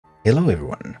Hello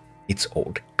everyone, it's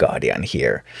Old Guardian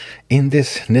here. In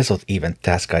this N'Zoth event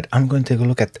task guide, I'm going to take a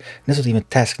look at N'Zoth event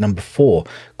task number 4,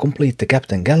 complete the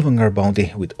Captain Galvangar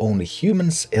bounty with only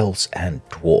humans, elves and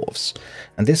dwarves.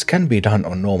 And this can be done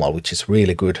on normal, which is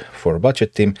really good for a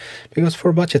budget team, because for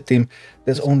a budget team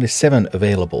there's only 7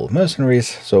 available mercenaries,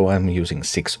 so I'm using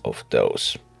 6 of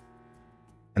those.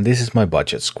 And this is my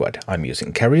budget squad. I'm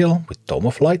using Cariel with Tome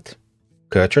of Light,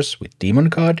 Kurtrus with Demon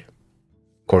Guard,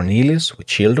 Cornelius with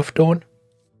Shield of Dawn,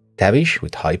 Tavish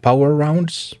with high power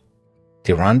rounds,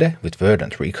 Tyrande with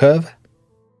Verdant Recurve,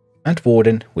 and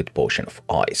Warden with Potion of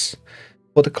Ice.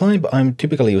 For the climb, I'm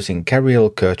typically using Cariel,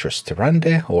 Kurtrus,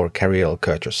 Tyrande or Cariel,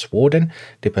 Kurtrus, Warden,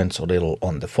 depends a little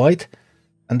on the fight.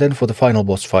 And then for the final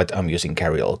boss fight, I'm using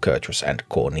Cariel, Kurtrus and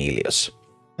Cornelius.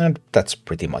 And that's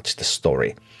pretty much the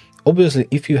story. Obviously,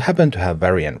 if you happen to have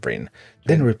Varian Vryn,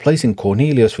 then replacing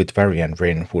Cornelius with Varian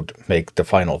Vryn would make the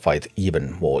final fight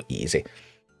even more easy.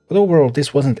 But overall,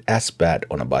 this wasn't as bad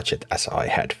on a budget as I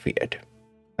had feared.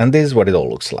 And this is what it all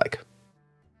looks like.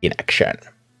 In action.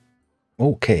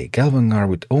 Okay, Galvangar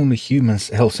with only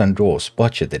humans, elves and dwarves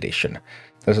budget edition.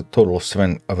 There's a total of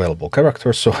 7 available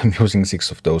characters, so I'm using 6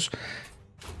 of those.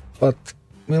 But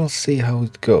we'll see how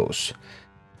it goes.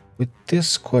 With this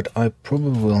squad, I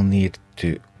probably will need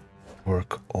to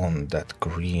work on that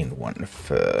green one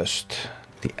first,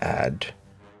 the ad.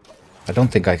 I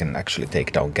don't think I can actually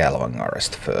take down Galvangar as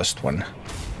the first one.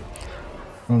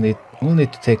 We'll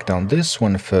need to take down this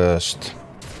one first.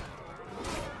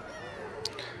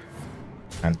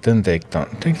 And then take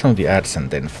down the ads and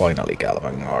then finally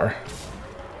Galvangar.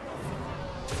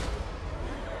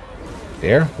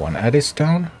 There, one ad is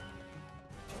down.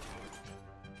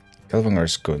 Galvangar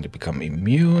is going to become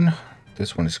immune.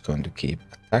 This one is going to keep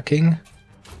attacking.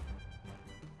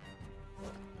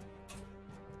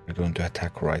 We're going to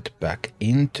attack right back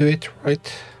into it,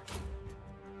 right?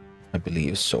 I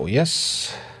believe so,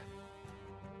 yes.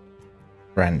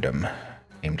 Random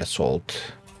aimed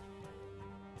assault.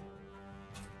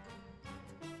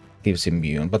 Gives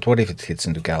immune, but what if it hits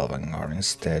into Galvangar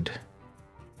instead?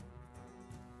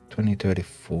 20, 30,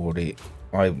 40.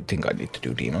 I think I need to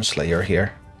do Demon Slayer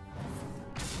here.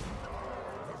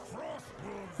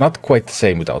 Not quite the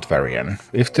same without Varian.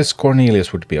 If this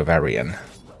Cornelius would be a Varian,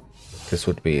 this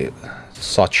would be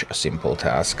such a simple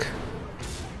task.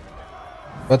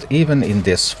 But even in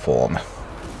this form,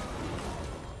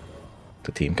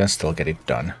 the team can still get it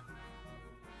done.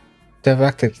 The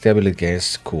fact that the ability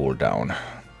gains cooldown.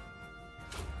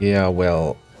 Yeah,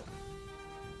 well,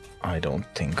 I don't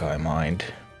think I mind.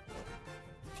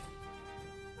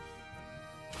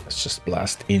 Let's just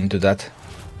blast into that.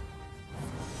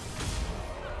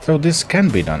 So this can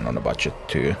be done on a budget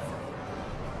too.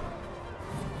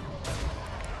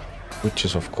 Which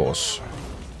is of course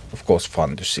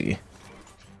fun to see.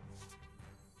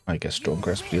 I guess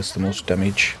Stormcrest deals the most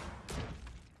damage.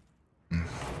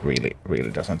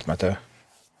 Really doesn't matter.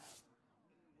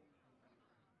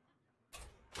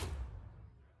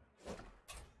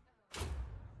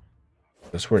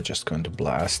 Because we're just going to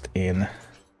blast in.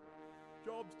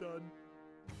 Job's done.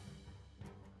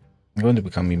 I'm going to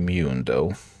become immune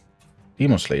though.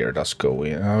 Demon Slayer does go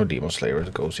in. Oh, Demon Slayer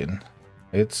goes in.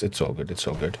 It's all good, it's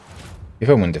all good. If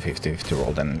I win the 50-50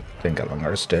 roll, then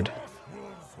Galvangar is dead.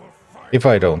 If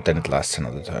I don't, then it lasts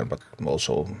another turn, but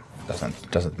also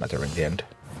doesn't matter in the end.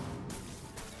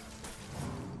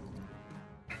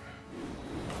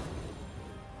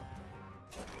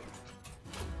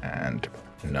 And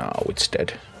now it's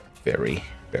dead. Very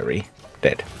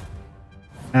dead.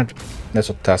 And that's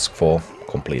what task 4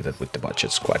 completed with the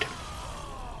budget squad.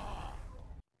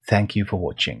 Thank you for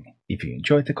watching. If you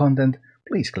enjoyed the content,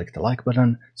 please click the like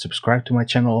button, subscribe to my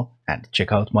channel, and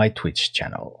check out my Twitch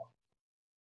channel.